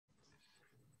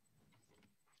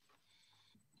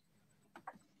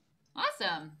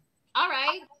Awesome. All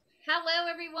right. Hello,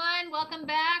 everyone. Welcome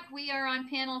back. We are on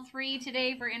panel 3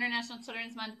 today for International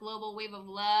Children's Month Global Wave of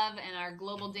Love and our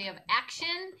Global Day of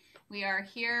Action. We are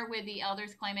here with the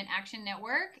Elders Climate Action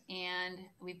Network, and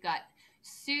we've got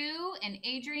Sue and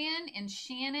Adrian and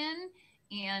Shannon.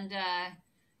 And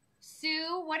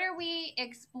Sue, what are we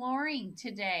exploring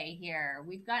today here?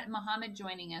 We've got Mohammed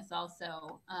joining us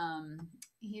also.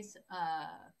 He's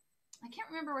I can't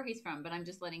remember where he's from, but I'm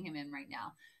just letting him in right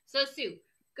now. So Sue,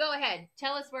 go ahead.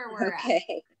 Tell us where we're at.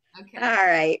 Okay. All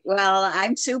right. Well,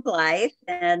 I'm Sue Blythe,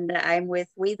 and I'm with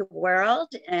We the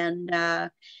World, and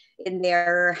in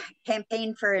their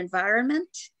campaign for environment.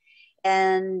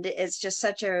 And it's just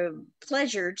such a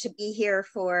pleasure to be here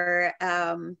for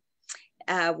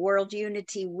World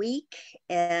Unity Week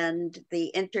and the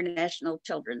International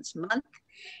Children's Month.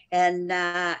 And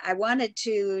I wanted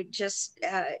to just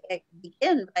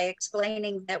begin by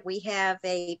explaining that we have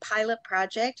a pilot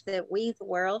project that We the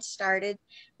World started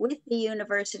with the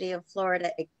University of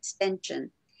Florida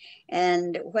Extension.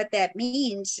 And what that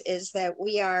means is that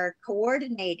we are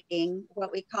coordinating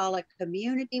what we call a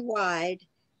community-wide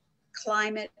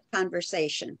climate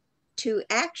conversation to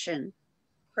action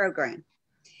program.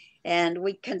 And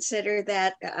we consider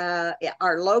that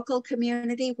our local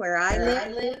community where I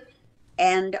live.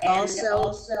 And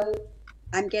also,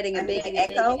 I'm getting a big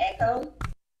echo.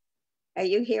 Are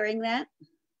you hearing that?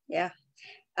 Yeah.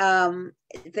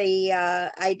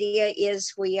 The idea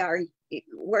is we are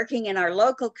working in our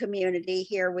local community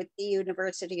here with the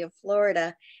University of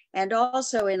Florida and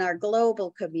also in our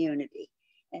global community.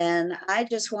 And I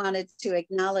just wanted to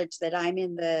acknowledge that I'm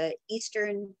in the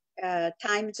Eastern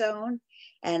time zone,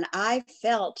 and I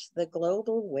felt the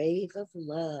global wave of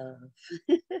love,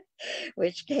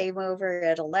 which came over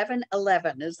at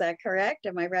 11:11. Is that correct?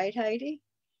 Am I right, Heidi?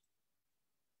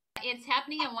 It's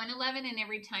happening at 1:11 in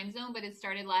every time zone, but it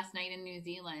started last night in New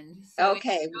Zealand. So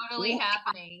okay. It's totally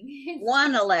happening.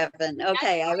 1:11.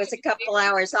 Okay, I was a couple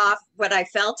hours off, but I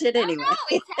felt it anyway. No,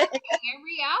 it's happening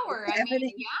every hour.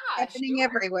 Happening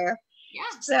everywhere.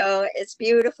 Yeah. So it's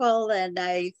beautiful, and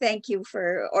I thank you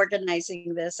for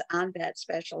organizing this on that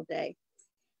special day.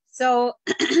 So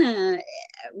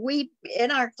we,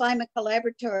 in our climate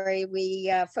collaboratory,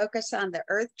 we focus on the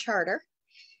Earth Charter,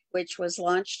 which was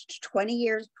launched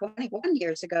 21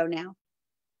 years ago now.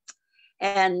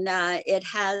 And it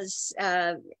has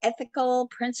ethical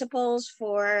principles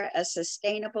for a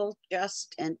sustainable,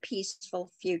 just, and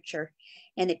peaceful future.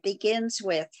 And it begins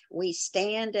with, we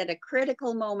stand at a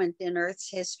critical moment in Earth's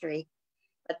history,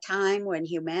 a time when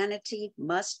humanity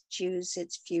must choose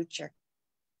its future.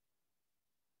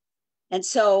 And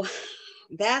so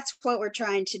that's what we're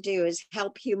trying to do, is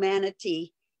help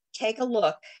humanity take a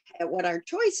look at what our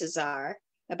choices are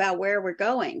about where we're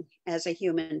going as a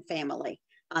human family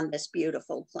on this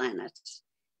beautiful planet,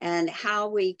 and how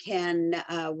we can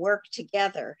work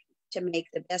together to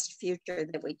make the best future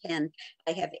that we can.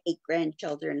 I have 8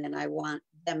 grandchildren, and I want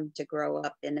them to grow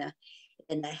up in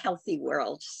a healthy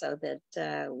world so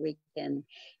that we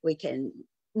can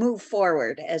move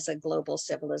forward as a global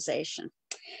civilization.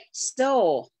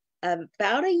 So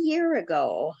about a year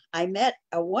ago, I met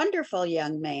a wonderful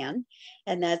young man,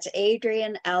 and that's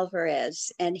Adrian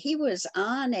Alvarez. And he was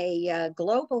on a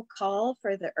global call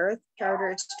for the Earth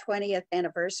Charter's 20th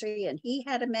anniversary, and he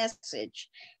had a message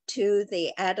to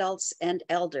the adults and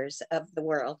elders of the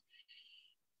world.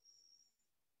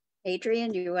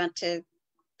 Adrian, you want to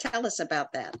tell us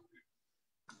about that?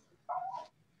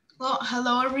 Well,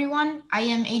 hello, everyone. I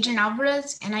am Adrian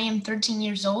Alvarez, and I am 13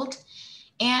 years old.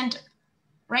 And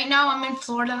right now, I'm in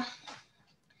Florida.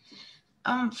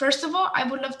 First of all, I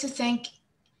would love to thank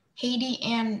Haiti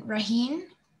and Raheen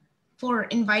for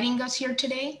inviting us here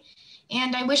today.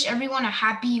 And I wish everyone a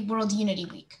happy World Unity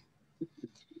Week.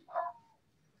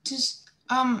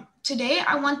 Today,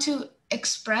 I want to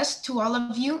express to all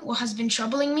of you what has been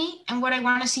troubling me and what I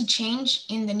want to see change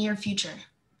in the near future.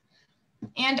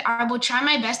 And I will try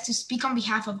my best to speak on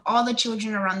behalf of all the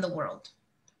children around the world.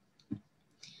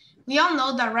 We all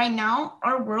know that right now,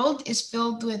 our world is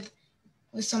filled with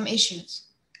some issues: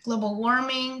 global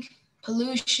warming,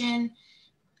 pollution,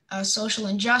 social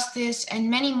injustice, and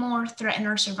many more threaten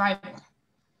our survival.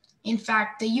 In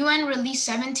fact, the UN released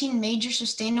 17 major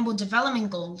sustainable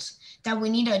development goals that we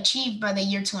need to achieve by the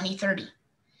year 2030.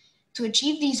 To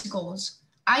achieve these goals,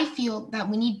 I feel that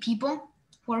we need people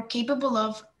who are capable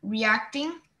of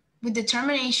reacting with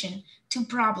determination to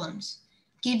problems,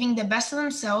 giving the best of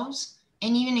themselves,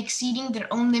 and even exceeding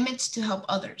their own limits to help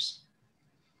others.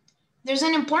 There's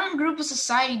an important group of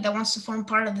society that wants to form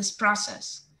part of this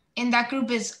process, and that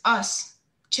group is us,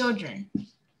 children.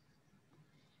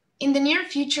 In the near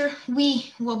future,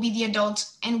 we will be the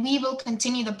adults and we will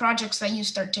continue the projects that you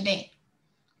start today.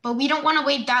 But we don't want to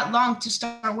wait that long to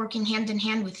start working hand in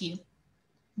hand with you.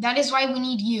 That is why we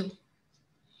need you.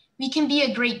 We can be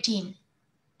a great team.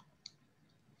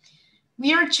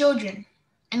 We are children,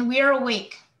 and we are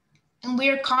awake, and we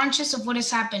are conscious of what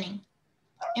is happening.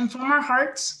 And from our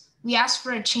hearts, we ask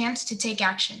for a chance to take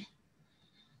action.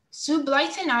 Sue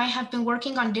Blythe and I have been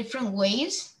working on different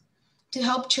ways to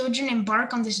help children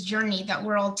embark on this journey that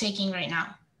we're all taking right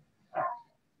now.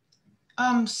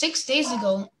 6 days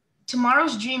ago,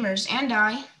 Tomorrow's Dreamers and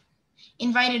I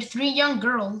invited 3 young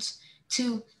girls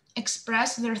to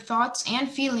express their thoughts and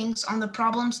feelings on the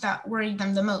problems that worried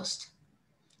them the most.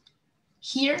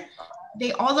 Here,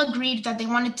 they all agreed that they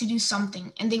wanted to do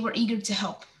something and they were eager to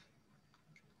help.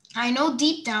 I know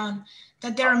deep down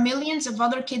that there are millions of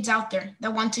other kids out there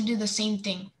that want to do the same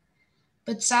thing,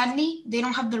 but sadly, they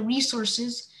don't have the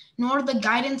resources nor the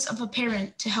guidance of a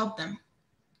parent to help them.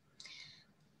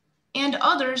 And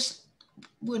others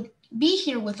would be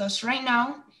here with us right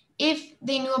now if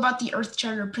they knew about the Earth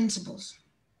Charter principles.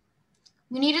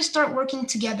 We need to start working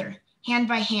together, hand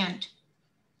by hand,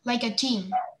 like a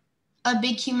team, a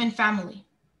big human family.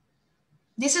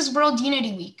 This is World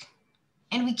Unity Week,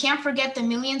 and we can't forget the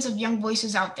millions of young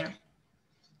voices out there.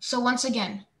 So once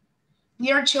again,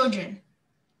 we are children,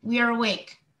 we are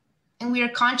awake, and we are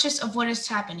conscious of what is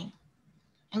happening.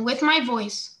 And with my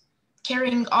voice,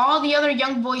 carrying all the other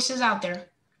young voices out there,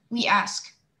 we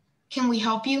ask, can we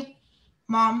help you,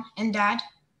 Mom and Dad?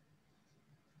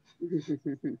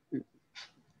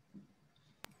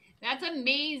 That's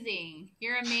amazing.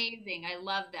 You're amazing. I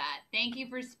love that. Thank you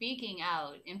for speaking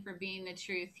out and for being the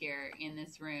truth here in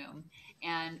this room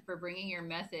and for bringing your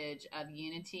message of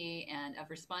unity and of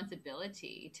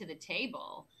responsibility to the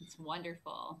table. It's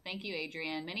wonderful. Thank you,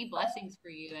 Adrian. Many blessings for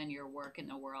you and your work in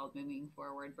the world moving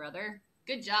forward, brother.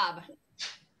 Good job.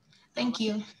 Thank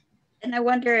you. And I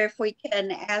wonder if we can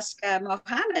ask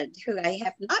Mohammed, who I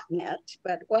have not met,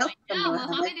 but welcome,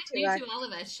 Mohammed is new to all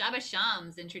of us. Shaba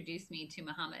Shams introduced me to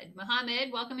Mohammed.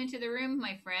 Mohammed, welcome into the room,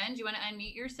 my friend. You want to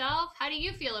unmute yourself? How do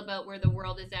you feel about where the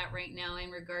world is at right now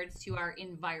in regards to our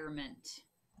environment?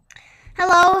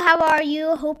 Hello, how are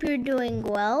you? Hope you're doing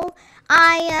well.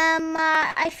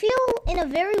 I feel in a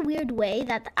very weird way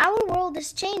that our world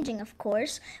is changing, of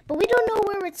course, but we don't know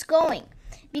where it's going.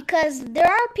 Because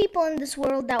there are people in this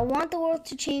world that want the world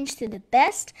to change to the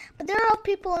best, but there are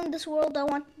people in this world that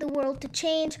want the world to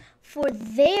change for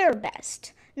their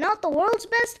best. Not the world's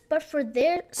best, but for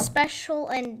their special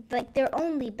and like their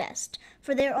only best,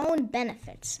 for their own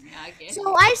benefits.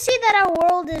 So I see that our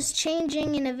world is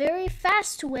changing in a very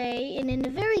fast way and in a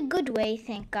very good way,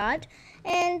 thank God.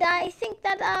 And I think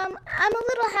that I'm a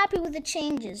little happy with the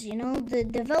changes, you know. The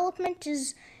development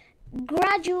is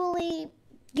gradually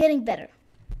getting better.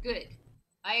 Good.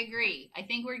 I agree. I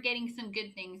think we're getting some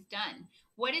good things done.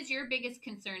 What is your biggest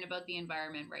concern about the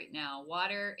environment right now?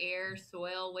 Water, air,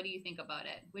 soil? What do you think about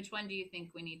it? Which one do you think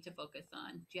we need to focus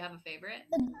on? Do you have a favorite?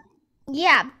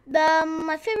 Yeah,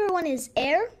 my favorite one is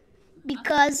air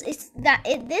because this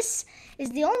is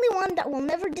the only one that will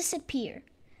never disappear.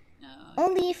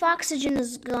 Only if oxygen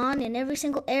is gone and every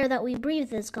single air that we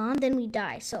breathe is gone, then we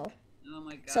die. So, oh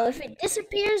my God. So if it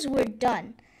disappears, we're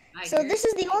done. So this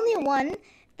is the only one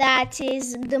that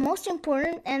is the most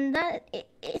important, and that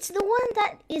it's the one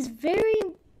that is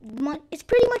it's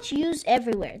pretty much used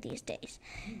everywhere these days.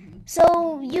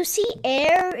 So you see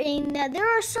air in there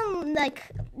are some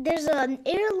there's an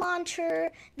air launcher.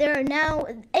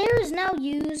 Air is now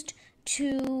used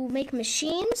to make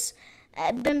machines.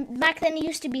 Back then it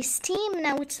used to be steam,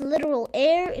 now it's literal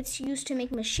air. It's used to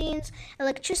make machines.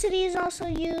 Electricity is also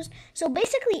used. So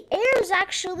basically air is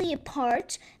actually a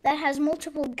part that has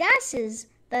multiple gases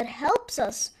that helps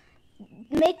us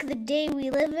make the day we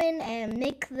live in and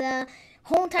make the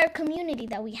whole entire community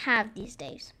that we have these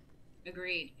days.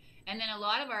 Agreed. And then a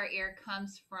lot of our air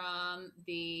comes from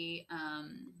the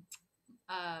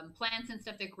plants and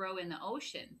stuff that grow in the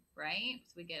ocean, right?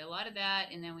 So we get a lot of that,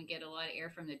 and then we get a lot of air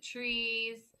from the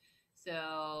trees.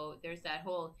 So there's that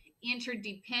whole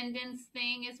interdependence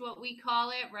thing is what we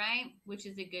call it, right? Which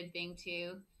is a good thing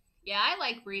too. Yeah, I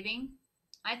like breathing.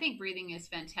 I think breathing is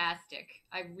fantastic.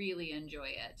 I really enjoy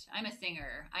it. I'm a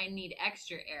singer. I need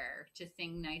extra air to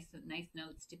sing nice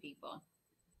notes to people.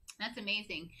 That's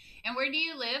amazing. And where do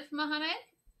you live, Mohammed?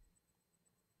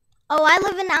 Oh, I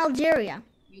live in Algeria.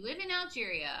 You live in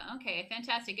Algeria. Okay,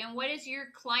 fantastic. And what is your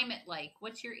climate like?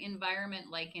 What's your environment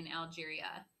like in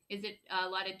Algeria? Is it a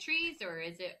lot of trees, or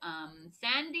is it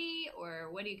sandy,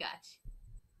 or what do you got?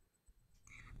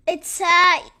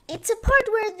 it's a part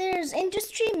where there's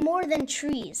industry more than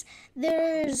trees.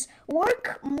 There's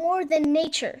work more than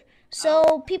nature.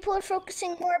 So people are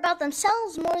focusing more about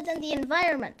themselves more than the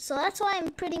environment. So that's why I'm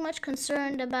pretty much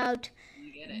concerned about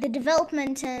the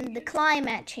development and the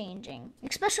climate changing,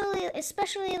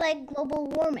 especially like global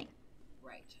warming.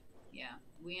 Right. Yeah.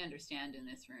 We understand in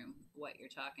this room what you're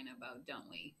talking about, don't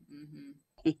we? Mm-hmm.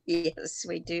 Yes,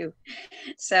 we do.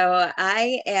 So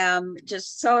I am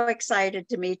just so excited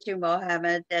to meet you,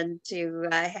 Mohammed, and to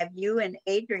have you and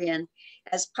Adrian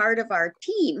as part of our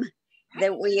team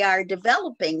that we are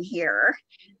developing here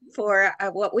for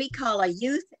what we call a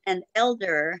youth and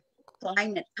elder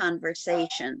climate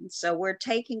conversation. So we're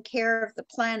taking care of the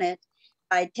planet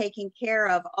by taking care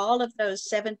of all of those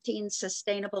 17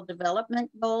 sustainable development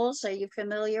goals. Are you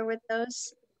familiar with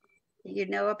those? Do you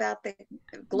know about the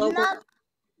global?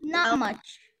 Not Well,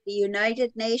 much. the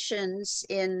United Nations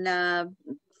in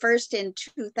first in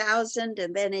 2000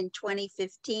 and then in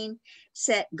 2015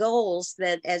 set goals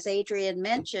that, as Adrian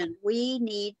mentioned, we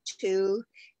need to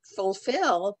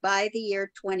fulfill by the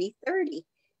year 2030.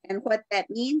 And what that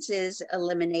means is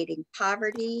eliminating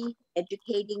poverty,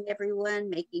 educating everyone,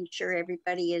 making sure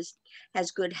everybody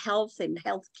has good health and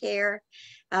health care,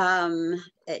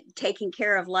 taking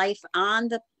care of life on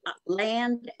the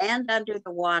land and under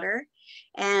the water.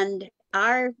 And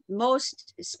our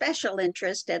most special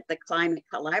interest at the Climate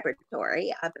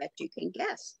Collaboratory, I bet you can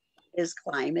guess, is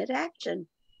climate action.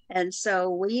 And so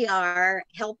we are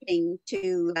helping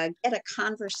to get a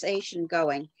conversation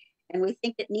going. And we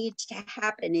think it needs to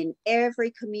happen in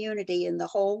every community in the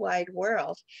whole wide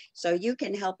world. So you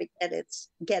can help it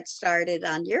get started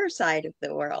on your side of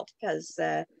the world, because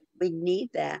we need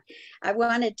that. I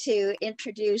wanted to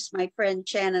introduce my friend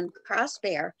Shannon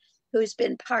Crossbear, who's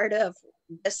been part of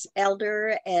this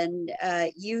elder and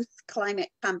youth climate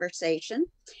conversation.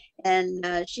 And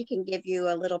she can give you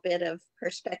a little bit of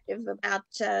perspective about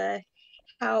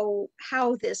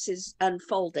how this is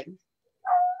unfolding.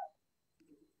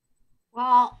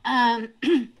 Well,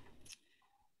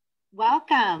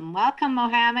 welcome,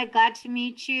 Mohammed. Glad to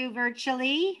meet you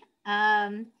virtually.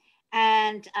 And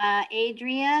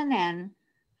Adrian, and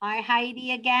hi,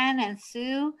 Heidi again, and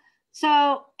Sue.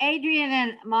 So Adrian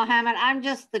and Mohammed, I'm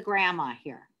just the grandma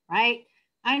here, right?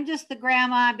 I'm just the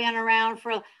grandma. I've been around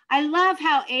I love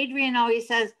how Adrian always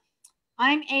says,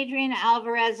 I'm Adrian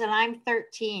Alvarez and I'm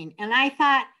 13. And I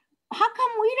thought, how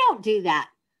come we don't do that?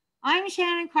 I'm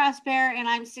Shannon Crossbear and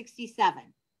I'm 67.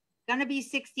 Gonna be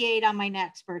 68 on my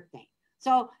next birthday.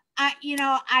 So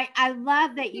I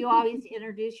love that you always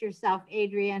introduce yourself,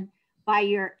 Adrian, by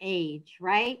your age,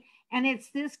 right? And it's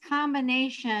this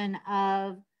combination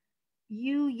of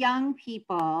you young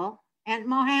people, and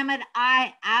Mohammed,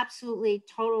 I absolutely,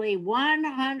 totally,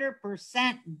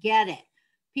 100% get it.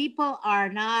 People are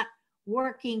not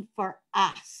working for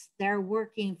us. They're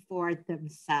working for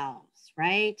themselves,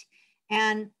 right?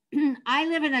 And I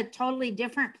live in a totally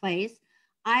different place.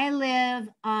 I live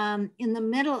in the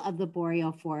middle of the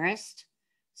boreal forest.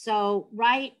 So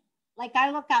right, like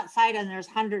I look outside and there's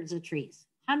hundreds of trees,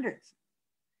 hundreds.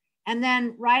 And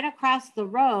then right across the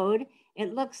road,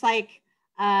 it looks like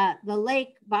the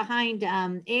lake behind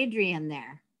Adrian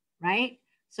there, right?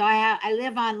 So I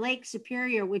live on Lake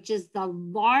Superior, which is the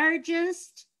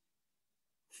largest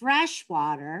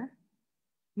freshwater,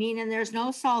 meaning there's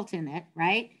no salt in it,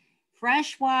 right?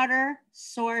 Freshwater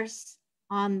source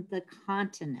on the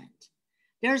continent.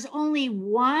 There's only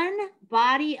one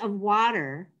body of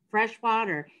water, fresh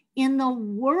water, in the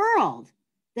world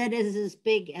that is as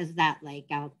big as that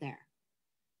lake out there.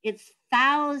 It's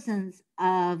thousands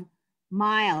of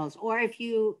miles, or if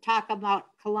you talk about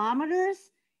kilometers,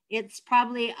 it's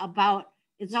probably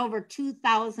it's over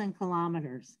 2,000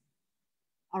 kilometers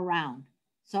around.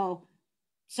 So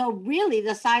really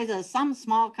the size of some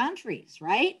small countries,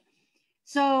 right?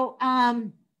 So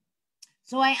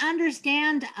I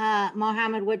understand,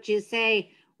 Mohammed, what you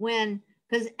say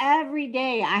because every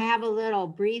day I have a little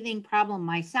breathing problem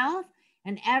myself,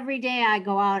 and every day I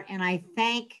go out and I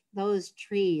thank those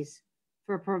trees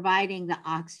for providing the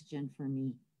oxygen for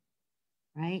me,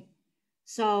 right?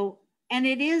 So, and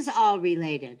it is all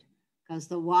related because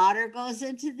the water goes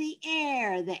into the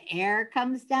air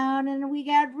comes down, and we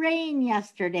got rain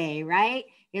yesterday, right?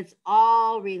 It's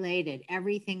all related,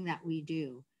 everything that we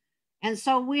do. And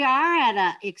so we are at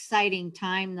an exciting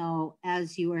time, though,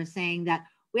 as you were saying, that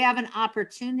we have an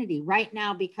opportunity right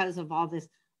now because of all this.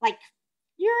 Like,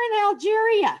 you're in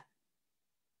Algeria,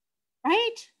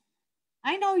 right?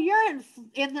 I know you're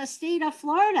in the state of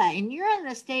Florida, and you're in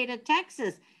the state of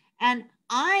Texas, and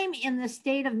I'm in the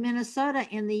state of Minnesota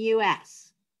in the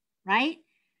US, right?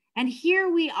 And here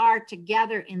we are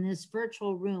together in this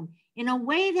virtual room in a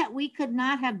way that we could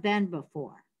not have been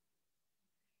before.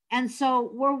 And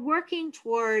so we're working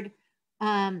toward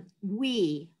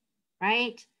we,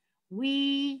 right?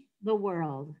 We, the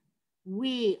world,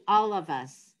 we, all of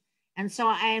us. And so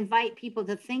I invite people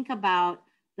to think about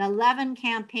the 11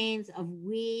 campaigns of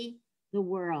We, the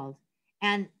World.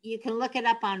 And you can look it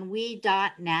up on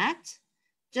we.net,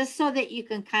 just so that you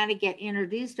can kind of get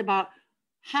introduced about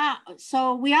how.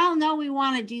 So we all know we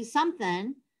want to do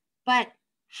something, but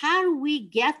how do we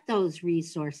get those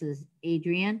resources,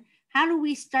 Adrienne? How do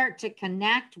we start to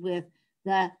connect with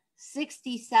the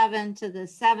 67 to the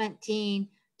 17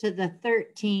 to the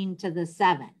 13 to the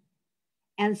 7?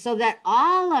 And so that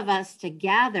all of us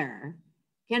together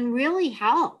can really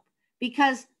help,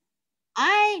 because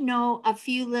I know a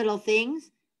few little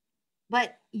things,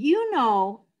 but you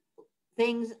know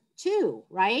things too,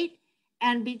 right?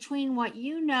 And between what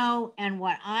you know and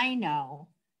what I know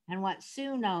and what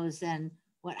Sue knows and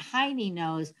what Heidi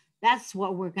knows, that's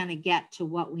what we're going to get to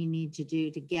what we need to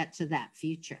do to get to that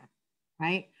future,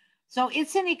 right? So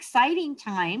it's an exciting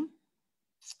time,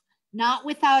 not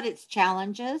without its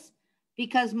challenges,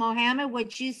 because Mohammed,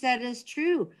 what you said is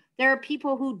true. There are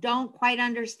people who don't quite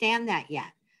understand that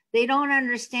yet. They don't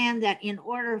understand that in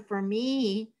order for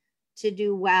me to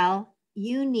do well,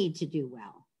 you need to do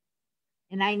well.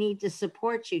 And I need to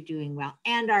support you doing well.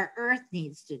 And our earth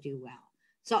needs to do well.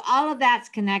 So all of that's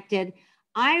connected.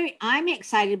 I'm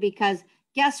excited because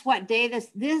guess what day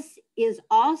this is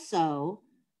also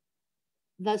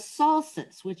the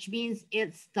solstice, which means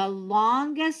it's the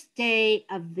longest day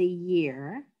of the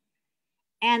year.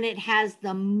 And it has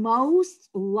the most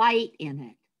light in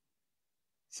it.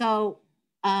 So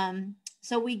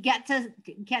we get to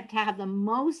have the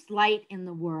most light in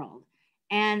the world.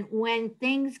 And when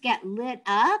things get lit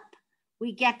up,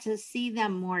 we get to see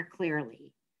them more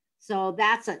clearly. So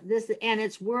and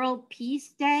it's World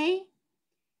Peace Day.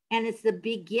 And it's the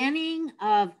beginning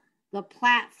of the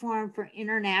platform for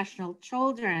International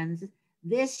Children's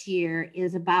this year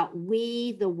is about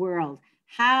we, the world.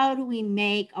 How do we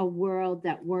make a world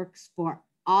that works for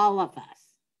all of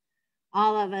us?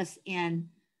 All of us, in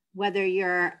whether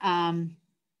you're,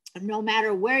 no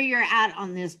matter where you're at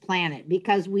on this planet,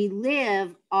 because we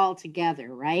live all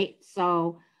together, right?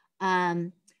 So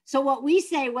what we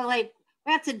say, well, like,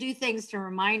 we have to do things to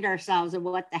remind ourselves of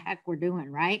what the heck we're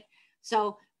doing, right?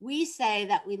 So we say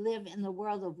that we live in the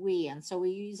world of we, and so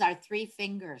we use our 3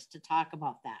 fingers to talk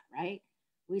about that, right?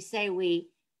 We say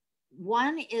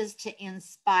one is to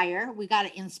inspire. We got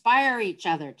to inspire each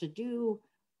other to do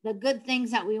the good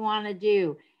things that we want to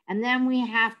do. And then we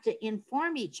have to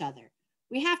inform each other.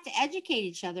 We have to educate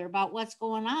each other about what's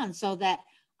going on so that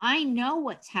I know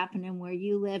what's happening where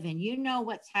you live and you know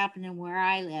what's happening where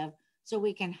I live, so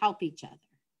we can help each other,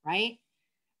 right?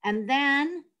 And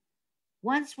then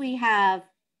once we have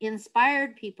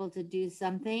inspired people to do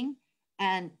something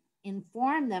and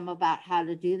inform them about how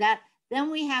to do that, then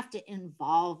we have to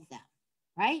involve them,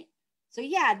 right? So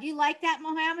yeah, do you like that,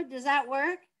 Mohammed? Does that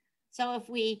work? So if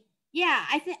we, yeah,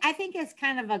 I think it's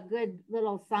kind of a good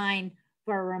little sign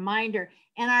for a reminder.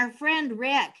 And our friend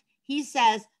Rick, he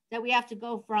says that we have to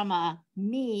go from a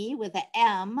me with an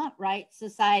M, right,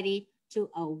 society, to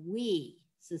a we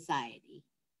society,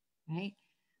 right?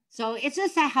 So it's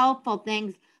just a helpful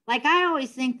thing. Like, I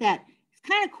always think that it's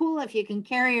kind of cool if you can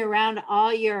carry around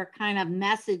all your kind of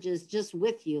messages just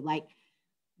with you, like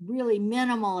really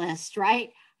minimalist,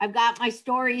 right? I've got my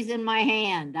stories in my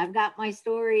hand. I've got my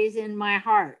stories in my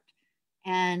heart.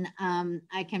 And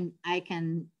I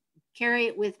can carry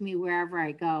it with me wherever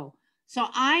I go. So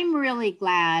I'm really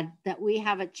glad that we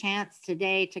have a chance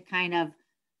today to kind of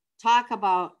talk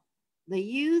about the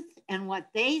youth and what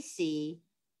they see,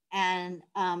 and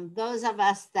those of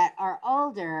us that are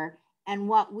older and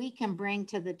what we can bring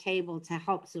to the table to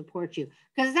help support you.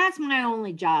 Because that's my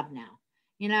only job now.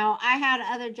 You know, I had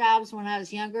other jobs when I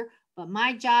was younger, but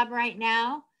my job right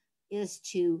now is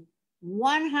to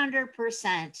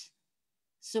 100%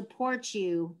 support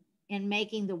you in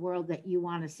making the world that you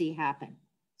want to see happen.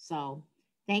 So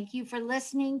thank you for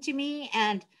listening to me.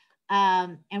 And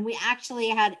we actually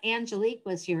had Angelique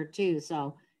was here too.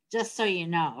 So just so you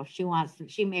know,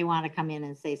 she may want to come in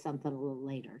and say something a little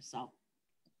later. So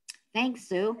thanks,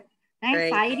 Sue. Thanks,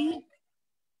 Great. Heidi.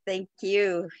 Thank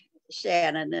you,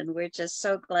 Shannon. And we're just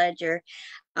so glad you're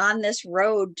on this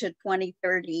road to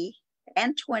 2030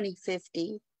 and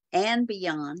 2050 and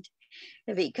beyond,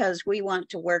 because we want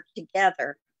to work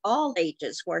together, all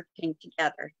ages working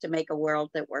together to make a world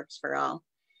that works for all.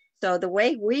 So the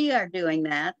way we are doing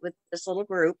that with this little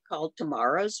group called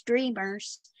Tomorrow's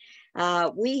Dreamers,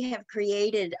 we have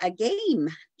created a game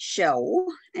show,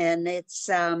 and it's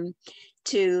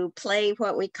to play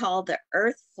what we call the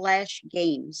Earth Flash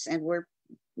Games. And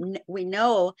we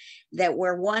know that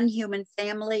we're one human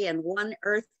family and one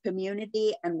Earth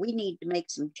community, and we need to make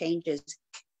some changes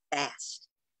fast.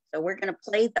 So we're going to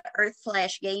play the Earth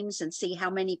Flash games and see how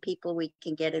many people we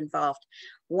can get involved.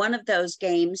 One of those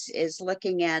games is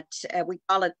looking at, we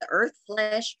call it the Earth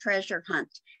Flash Treasure Hunt.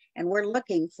 And we're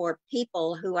looking for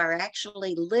people who are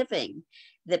actually living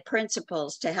the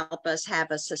principles to help us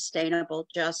have a sustainable,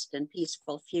 just, and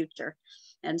peaceful future.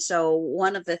 And so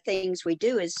one of the things we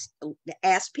do is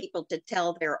ask people to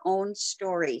tell their own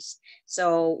stories.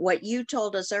 So what you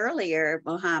told us earlier,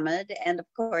 Mohammed, and of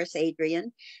course,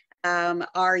 Adrian,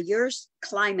 are your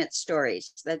climate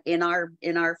stories that in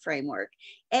our framework.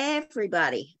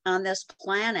 Everybody on this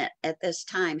planet at this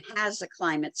time has a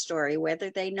climate story,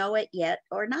 whether they know it yet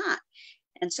or not.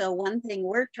 And so one thing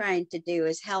we're trying to do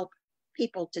is help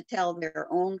people to tell their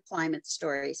own climate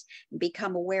stories and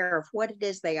become aware of what it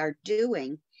is they are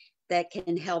doing that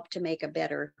can help to make a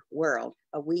better world,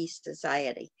 a we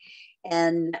society.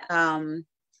 And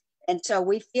so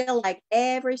we feel like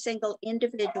every single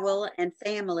individual and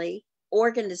family,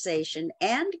 organization,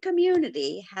 and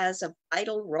community has a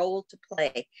vital role to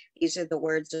play. These are the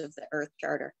words of the Earth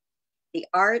Charter. The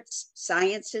arts,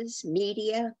 sciences,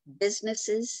 media,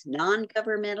 businesses,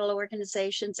 non-governmental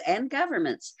organizations, and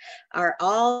governments are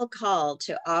all called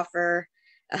to offer,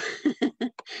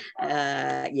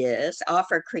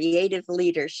 offer creative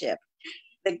leadership.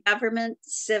 The government,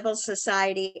 civil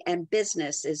society, and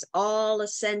business is all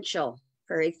essential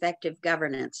for effective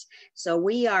governance. So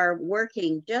we are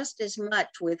working just as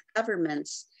much with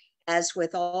governments as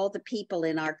with all the people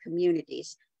in our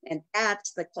communities. And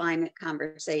that's the climate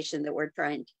conversation that we're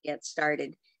trying to get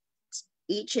started,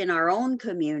 each in our own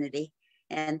community,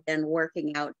 and then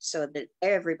working out so that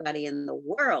everybody in the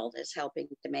world is helping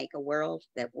to make a world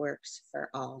that works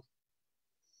for all.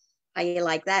 How you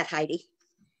like that, Heidi?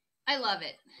 I love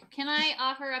it. Can I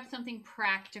offer up something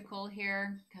practical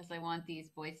here? Because I want these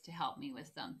boys to help me with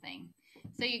something.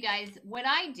 So, you guys, what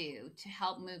I do to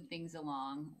help move things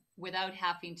along without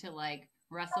having to like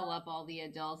rustle up all the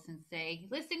adults and say,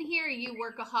 listen here, you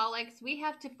workaholics, we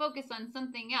have to focus on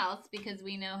something else, because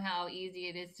we know how easy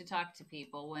it is to talk to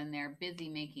people when they're busy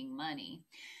making money.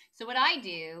 So what I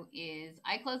do is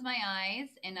I close my eyes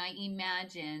and I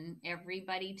imagine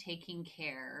everybody taking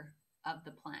care of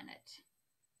the planet.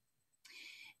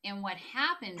 And what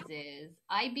happens is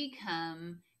I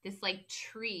become this like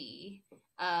tree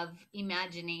of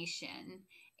imagination,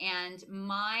 and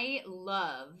my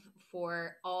love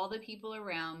for all the people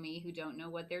around me who don't know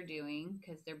what they're doing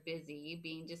because they're busy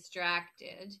being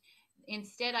distracted.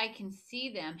 Instead, I can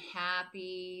see them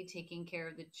happy, taking care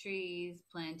of the trees,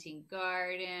 planting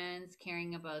gardens,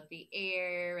 caring about the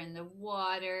air and the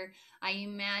water. I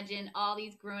imagine all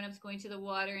these grown-ups going to the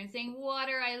water and saying,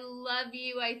 water, I love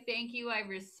you, I thank you, I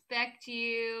respect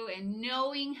you, and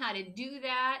knowing how to do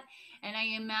that. And I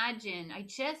imagine I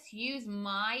just use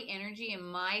my energy and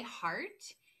my heart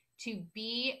to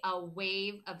be a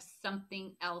wave of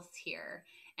something else here.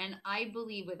 And I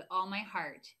believe with all my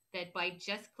heart that by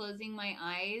just closing my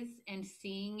eyes and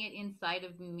seeing it inside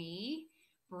of me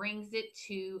brings it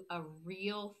to a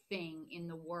real thing in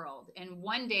the world. And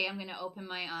one day I'm going to open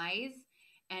my eyes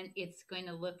and it's going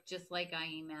to look just like I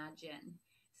imagine.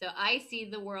 So I see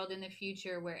the world in the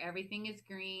future where everything is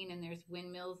green and there's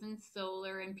windmills and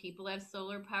solar and people have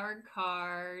solar powered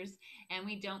cars, and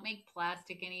we don't make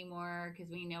plastic anymore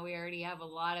because we know we already have a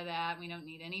lot of that. We don't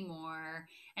need any more.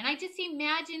 And I just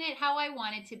imagine it how I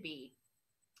want it to be.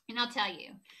 And I'll tell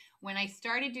you, when I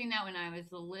started doing that when I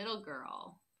was a little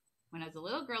girl,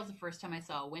 it's the first time I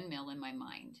saw a windmill in my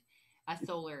mind, a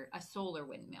solar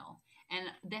windmill. And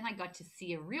then I got to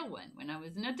see a real one when I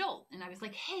was an adult. And I was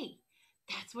like, hey,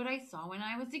 that's what I saw when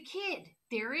I was a kid.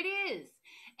 There it is.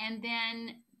 And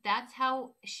then that's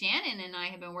how Shannon and I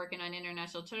have been working on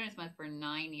International Children's Month for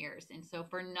 9 years. And so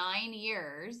for 9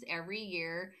 years, every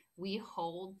year, we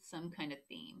hold some kind of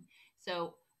theme.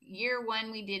 So year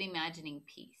one, we did imagining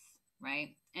peace,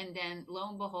 right? And then lo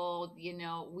and behold,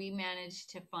 we managed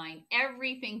to find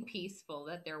everything peaceful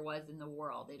that there was in the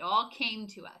world. It all came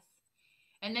to us.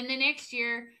 And then the next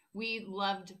year, we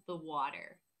loved the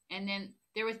water. And then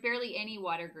there was barely any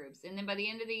water groups. And then by the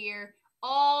end of the year,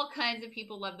 all kinds of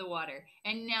people love the water.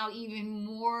 And now even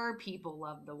more people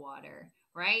love the water,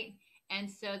 right? And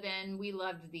so then we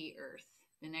loved the earth.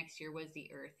 The next year was the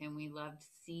earth, and we loved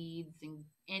seeds and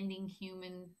ending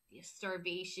human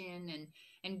starvation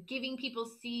and giving people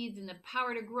seeds and the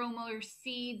power to grow more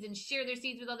seeds and share their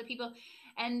seeds with other people.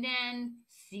 And then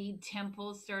seed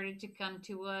temples started to come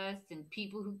to us, and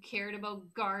people who cared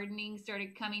about gardening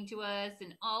started coming to us,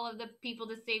 and all of the people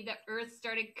to save the earth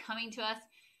started coming to us.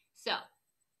 So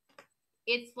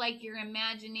it's like your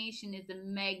imagination is a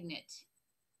magnet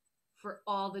for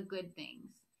all the good things.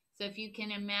 So if you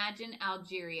can imagine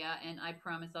Algeria, and I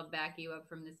promise I'll back you up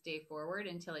from this day forward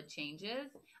until it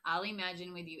changes, I'll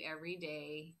imagine with you every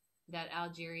day that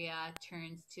Algeria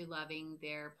turns to loving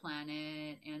their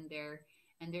planet and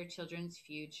their children's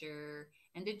future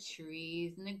and the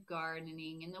trees and the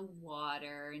gardening and the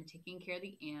water and taking care of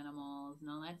the animals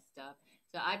and all that stuff.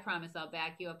 So I promise I'll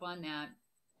back you up on that.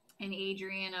 And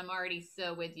Adrian, I'm already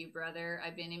so with you, brother.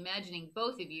 I've been imagining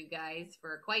both of you guys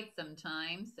for quite some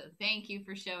time. So thank you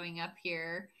for showing up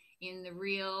here in the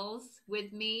reels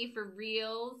with me for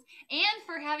reels and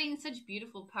for having such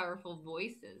beautiful, powerful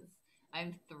voices.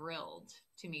 I'm thrilled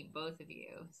to meet both of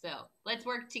you. So let's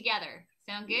work together.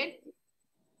 Sound good?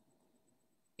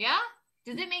 Yeah?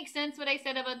 Does it make sense what I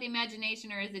said about the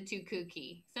imagination, or is it too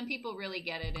kooky? Some people really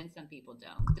get it and some people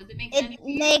don't. Does it make sense?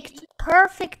 It makes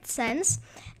perfect sense,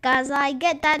 because I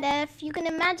get that if you can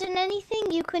imagine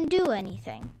anything, you can do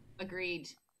anything. Agreed.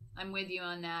 I'm with you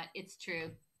on that. It's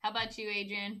true. How about you,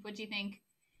 Adrian? What do you think?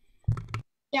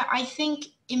 Yeah, I think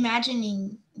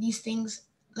imagining these things,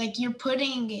 like you're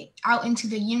putting it out into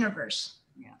the universe.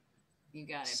 Yeah, you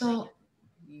got it. So brother.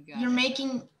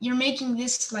 you're making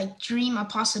this like dream a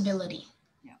possibility.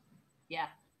 Yeah,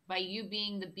 by you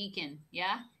being the beacon.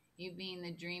 Yeah, you being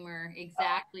the dreamer.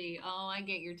 Exactly. Oh, I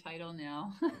get your title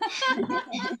now. Oh,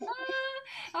 that's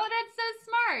so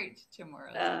smart.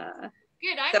 Tomorrow.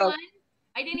 Good. I won.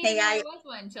 I didn't even know I was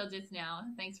one until just now.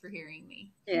 Thanks for hearing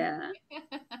me. Yeah.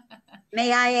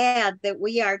 May I add that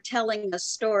we are telling a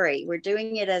story. We're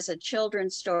doing it as a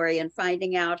children's story and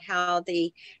finding out how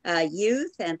the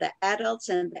youth and the adults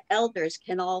and the elders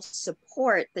can all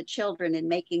support the children in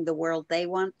making the world they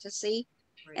want to see.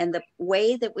 Right. And the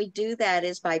way that we do that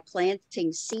is by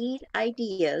planting seed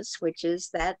ideas, which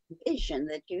is that vision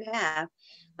that you have,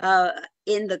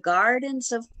 in the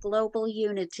gardens of global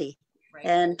unity. Right.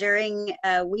 And during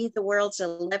We the World's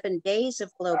 11 days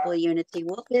of global unity,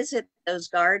 we'll visit those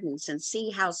gardens and see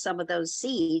how some of those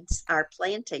seeds are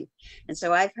planting. And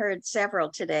so I've heard several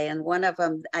today, and one of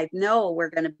them I know we're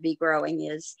going to be growing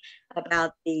is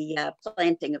about the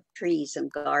planting of trees and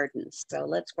gardens. So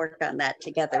let's work on that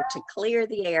together to clear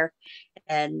the air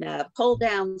and pull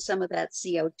down some of that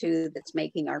CO2 that's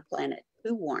making our planet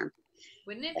too warm.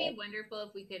 Wouldn't it be wonderful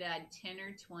if we could add 10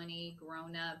 or 20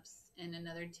 grown-ups and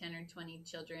another 10 or 20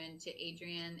 children to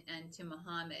Adrian and to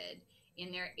Muhammad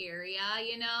in their area,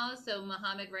 you know? So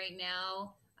Muhammad, right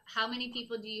now, how many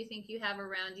people do you think you have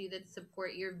around you that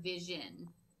support your vision?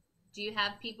 Do you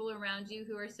have people around you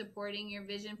who are supporting your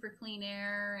vision for clean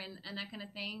air and that kind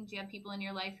of thing? Do you have people in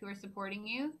your life who are supporting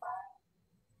you?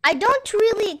 I don't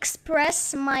really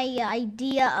express my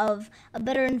idea of a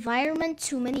better environment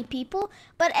to many people,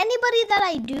 but anybody that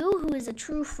I do who is a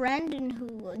true friend and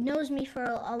who knows me for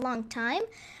a long time,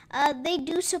 they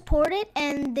do support it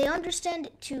and they understand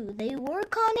it too. They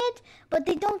work on it, but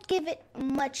they don't give it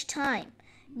much time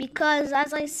because,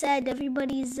 as I said,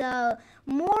 everybody's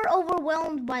more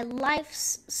overwhelmed by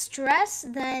life's stress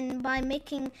than by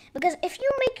because if you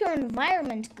make your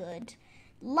environment good,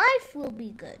 life will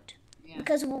be good. Yeah.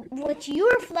 Because what you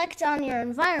reflect on your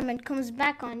environment comes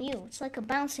back on you. It's like a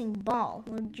bouncing ball.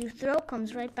 What you throw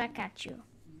comes right back at you.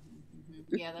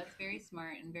 Mm-hmm. Yeah, that's very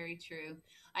smart and very true.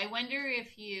 I wonder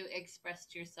if you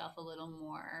expressed yourself a little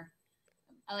more,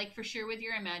 like for sure with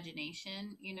your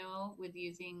imagination, you know, with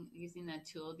using that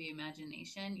tool, the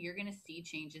imagination, you're going to see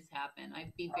changes happen.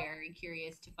 I'd be very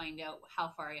curious to find out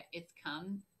how far it's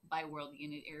come by World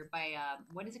Unity, or by,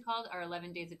 what is it called? Our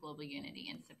 11 Days of Global Unity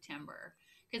in September.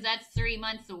 Because that's 3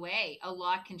 months away. A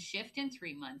lot can shift in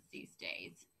 3 months these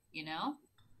days, you know?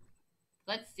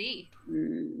 Let's see.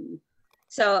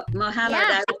 So, Mohammed,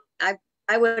 yeah.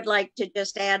 I would like to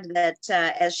just add that,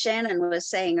 as Shannon was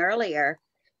saying earlier,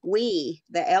 we,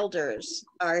 the elders,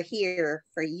 are here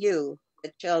for you,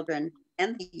 the children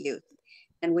and the youth,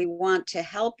 and we want to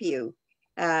help you,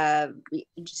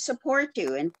 support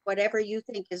you in whatever you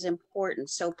think is important.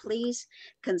 So please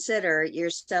consider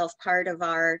yourself part of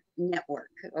our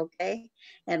network, okay?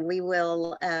 And we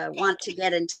will want to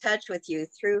get in touch with you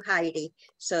through Heidi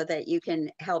so that you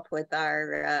can help with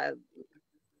our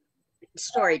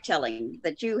storytelling,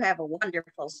 that you have a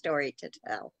wonderful story to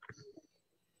tell.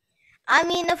 I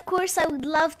mean, of course, I would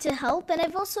love to help, and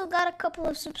I've also got a couple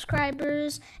of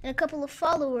subscribers and a couple of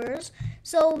followers,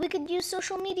 so we could use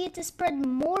social media to spread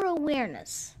more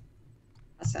awareness.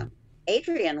 Awesome.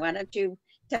 Adrian, why don't you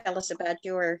tell us about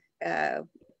your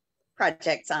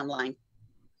projects online?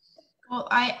 Well,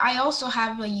 I also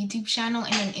have a YouTube channel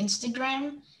and an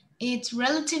Instagram. It's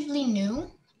relatively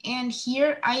new, and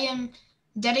here I am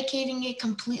dedicating it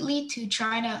completely to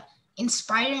try to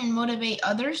inspire and motivate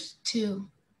others to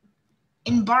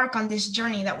embark on this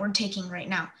journey that we're taking right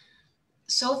now.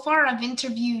 So far, I've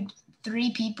interviewed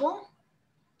 3 people,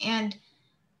 and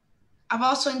I've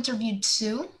also interviewed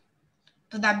Sue,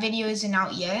 but that video isn't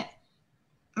out yet.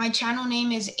 My channel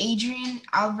name is Adrian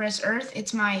Alvarez Earth.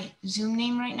 It's my Zoom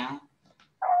name right now.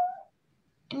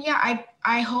 And yeah,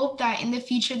 I hope that in the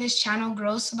future this channel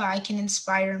grows so that I can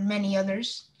inspire many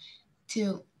others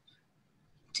to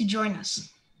join us.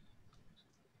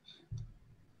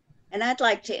 And I'd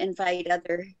like to invite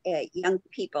other young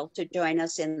people to join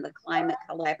us in the Climate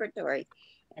Collaboratory.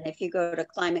 And if you go to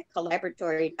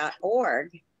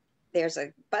climatecollaboratory.org, there's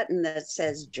a button that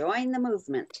says join the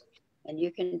movement. And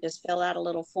you can just fill out a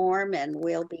little form and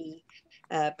we'll be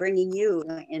bringing you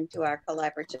into our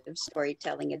collaborative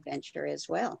storytelling adventure as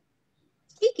well.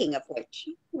 Speaking of which,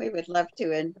 we would love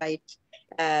to invite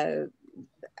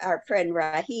our friend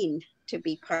Raheen to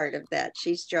be part of that.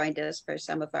 She's joined us for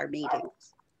some of our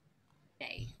meetings.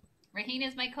 Raheen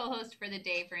is my co-host for the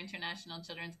day for International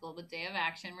Children's Global Day of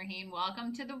Action. Raheen,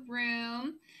 welcome to the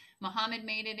room. Mohammed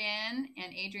made it in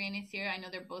and Adrian is here. I know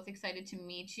they're both excited to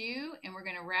meet you, and we're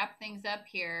going to wrap things up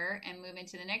here and move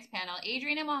into the next panel.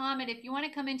 Adrian and Mohammed, if you want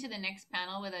to come into the next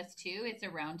panel with us too, it's a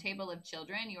roundtable of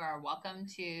children. You are welcome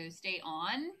to stay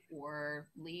on or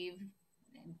leave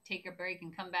and take a break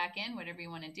and come back in, whatever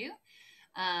you want to do.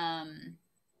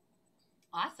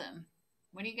 Awesome.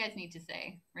 What do you guys need to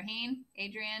say? Raheen,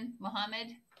 Adrian,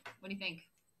 Mohammed, what do you think?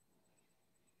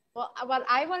 Well, what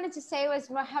I wanted to say was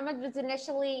Mohammed was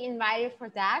initially invited for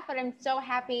that, but I'm so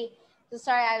happy.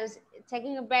 Sorry, I was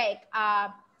taking a break.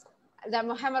 That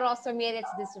Mohammed also made it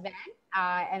to this event,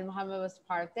 and Mohammed was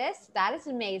part of this. That is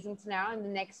amazing to know. And the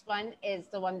next one is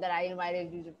the one that I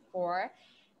invited you for.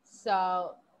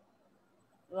 So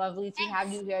lovely to have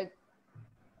you here.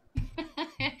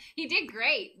 He did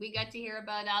great. We got to hear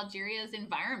about Algeria's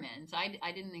environment.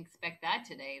 I didn't expect that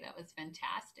today. That was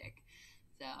fantastic.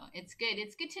 So it's good.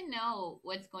 It's good to know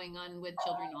what's going on with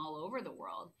children all over the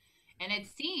world. And it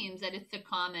seems that it's a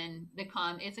common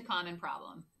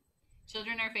problem.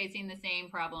 Children are facing the same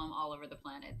problem all over the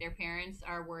planet. Their parents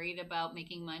are worried about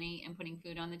making money and putting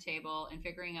food on the table and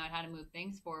figuring out how to move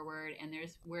things forward. And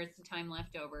where's the time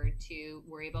left over to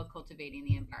worry about cultivating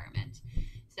the environment?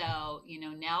 So,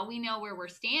 now we know where we're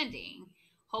standing.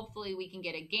 Hopefully we can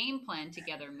get a game plan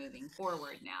together moving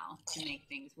forward now to make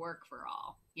things work for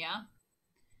all. Yeah.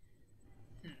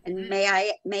 And may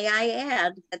I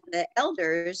add that the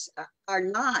elders are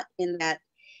not in that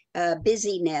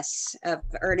busyness of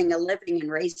earning a living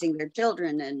and raising their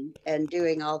children and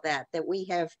doing all that we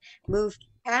have moved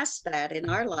past that in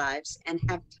our lives and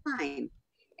have time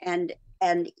and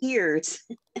ears.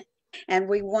 And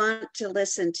we want to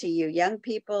listen to you young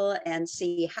people and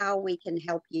see how we can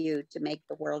help you to make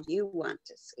the world you want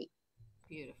to see.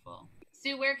 Beautiful.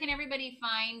 Sue, where can everybody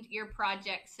find your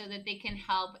project so that they can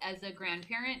help as a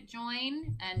grandparent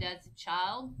join and as a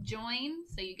child join,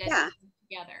 so you guys can work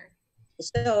together?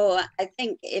 So I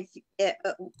think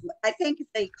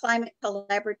the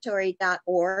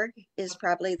climatecollaboratory.org is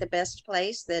probably the best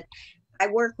place. That I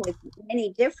work with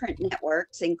many different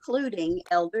networks, including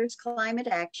Elders Climate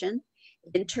Action,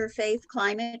 Interfaith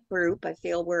Climate Group. I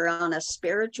feel we're on a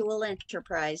spiritual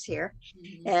enterprise here,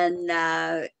 and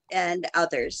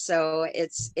others. So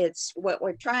it's what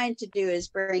we're trying to do is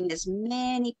bring as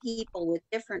many people with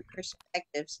different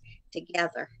perspectives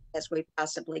together as we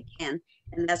possibly can.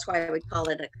 And that's why we call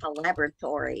it a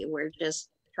collaboratory. We're just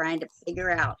trying to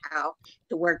figure out how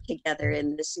to work together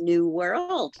in this new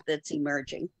world that's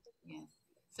emerging. Yeah.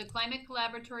 So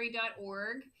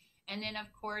climatecollaboratory.org. And then,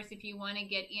 of course, if you want to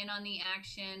get in on the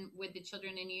action with the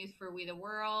Children and Youth for We the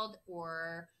World,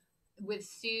 or with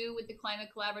Sue with the Climate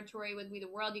Collaboratory with We the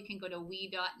World, you can go to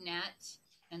we.net,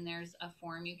 and there's a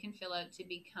form you can fill out to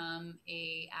become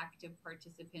a active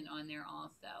participant on there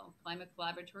also.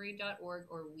 climatecollaboratory.org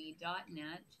or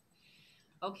we.net.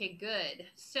 Okay, good.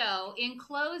 So in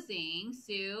closing,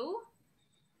 Sue,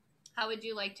 how would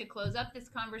you like to close up this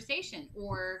conversation,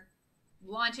 or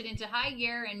launch it into high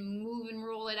gear and move and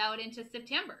roll it out into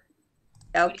September?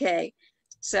 Okay.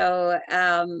 So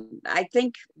I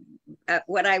think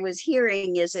what I was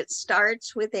hearing is it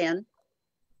starts within.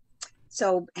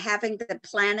 So having the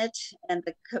planet and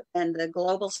the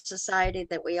global society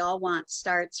that we all want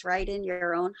starts right in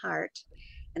your own heart.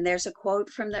 And there's a quote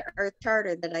from the Earth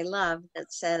Charter that I love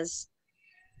that says,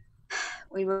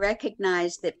 "We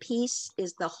recognize that peace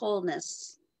is the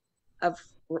wholeness of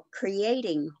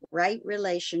creating right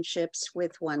relationships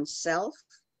with oneself,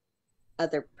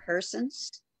 other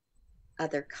persons,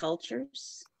 other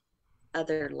cultures,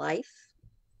 other life,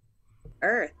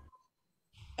 earth,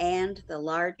 and the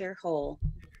larger whole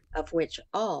of which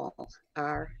all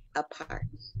are a part.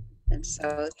 And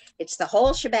so it's the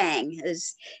whole shebang,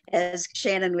 as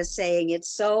Shannon was saying. It's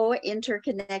so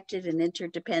interconnected and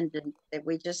interdependent that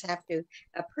we just have to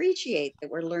appreciate that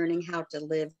we're learning how to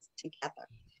live together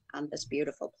on this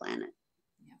beautiful planet.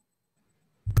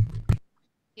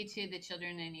 You to the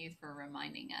children and youth for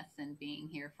reminding us and being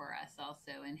here for us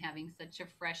also, and having such a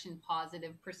fresh and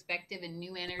positive perspective and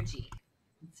new energy.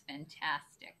 It's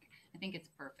fantastic. I think it's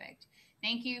perfect.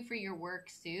 Thank you for your work,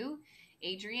 Sue,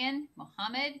 Adrian,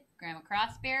 Mohammed, Grandma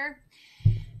Crossbear,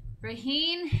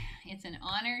 Raheen. It's an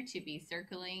honor to be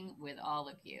circling with all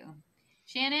of you.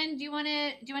 Shannon, do you want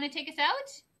to take us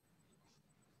out?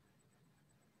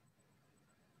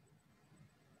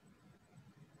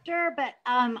 Sure, but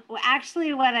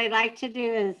actually what I'd like to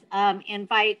do is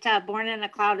invite Born in a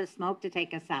Cloud of Smoke to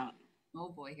take us out. Oh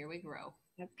boy, here we go.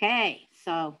 Okay,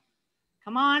 so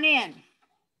come on in.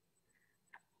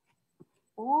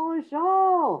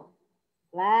 Bonjour.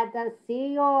 Glad to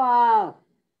see you all.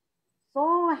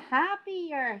 So happy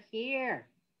you're here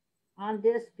on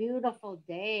this beautiful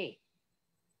day.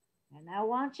 And I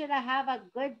want you to have a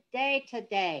good day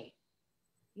today.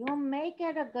 You'll make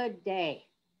it a good day.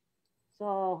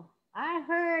 So I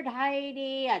heard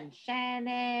Heidi and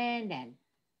Shannon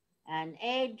and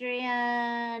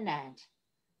Adrian and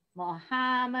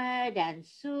Mohammed and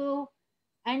Sue,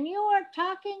 and you were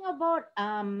talking about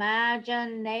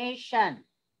imagination.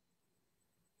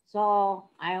 So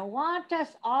I want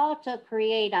us all to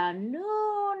create a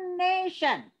new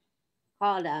nation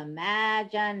called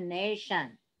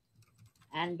imagination.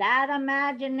 And that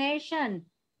imagination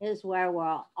is where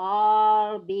we'll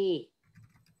all be.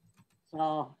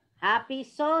 So happy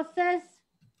solstice,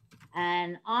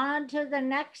 and on to the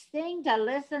next thing to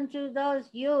listen to those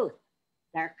youth.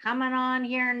 They're coming on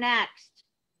here next.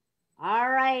 All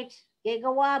right,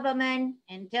 Gigawabaman,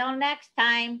 until next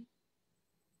time.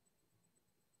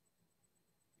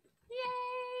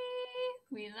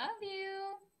 Yay! We love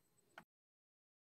you.